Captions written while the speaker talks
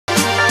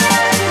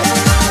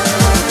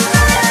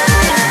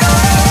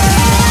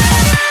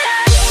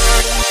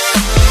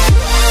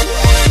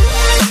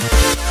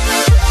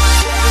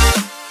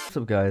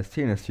guys,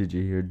 TNSTG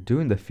here,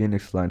 doing the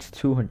Phoenix Line's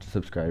 200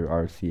 subscriber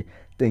RC.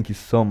 Thank you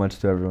so much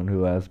to everyone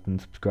who has been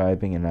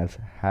subscribing and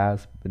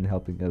has been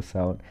helping us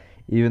out.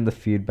 Even the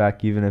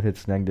feedback, even if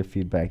it's negative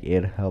feedback,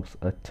 it helps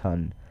a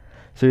ton.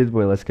 So either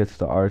way, let's get to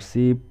the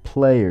RC.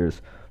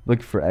 Players,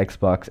 looking for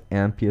Xbox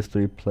and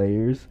PS3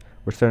 players.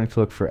 We're starting to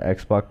look for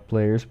Xbox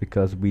players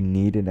because we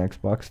need an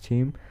Xbox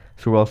team.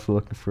 So we're also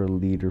looking for a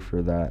leader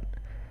for that.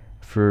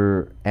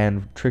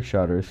 And trick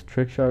shotters.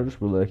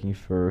 We're looking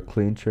for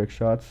clean trick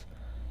shots.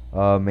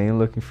 Mainly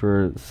looking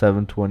for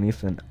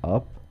 720s and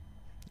up.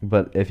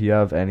 But if you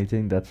have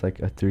anything that's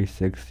like a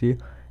 360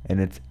 and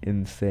it's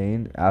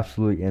insane,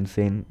 absolutely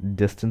insane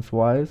distance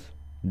wise,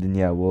 then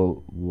yeah,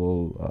 we'll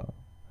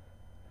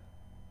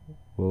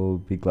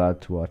be glad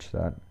to watch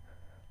that.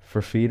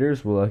 For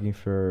feeders, we're looking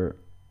for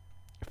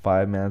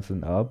 5-mans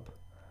and up.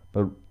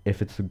 But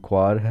if it's a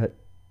quad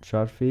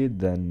shot feed,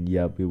 then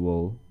yeah, we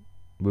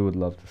would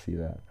love to see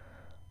that.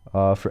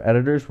 For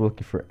editors, we're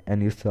looking for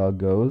any style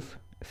goes.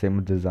 Same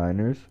with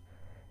designers.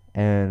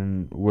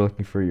 And we're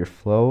looking for your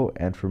flow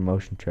and for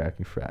motion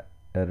tracking for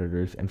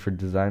editors. And for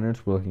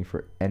designers, we're looking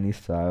for any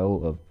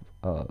style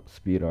of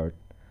speed art.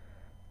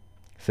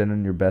 Send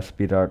in your best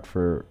speed art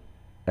for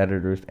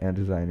editors and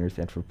designers.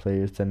 And for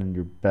players, send in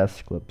your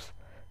best clips.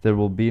 There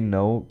will be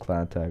no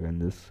Clantag on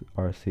this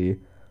RC.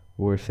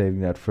 We're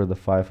saving that for the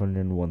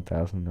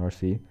 501,000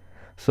 RC.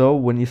 So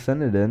when you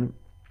send it in,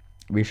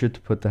 be sure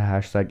to put the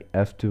hashtag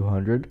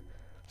F200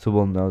 so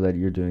we'll know that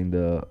you're doing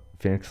the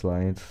Phoenix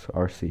Alliance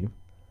RC.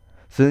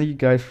 So thank you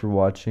guys for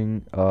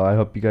watching. I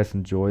hope you guys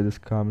enjoy this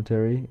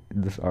commentary,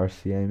 this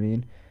RC I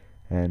mean,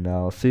 and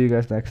I'll see you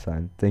guys next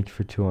time. Thank you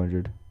for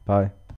 200. Bye.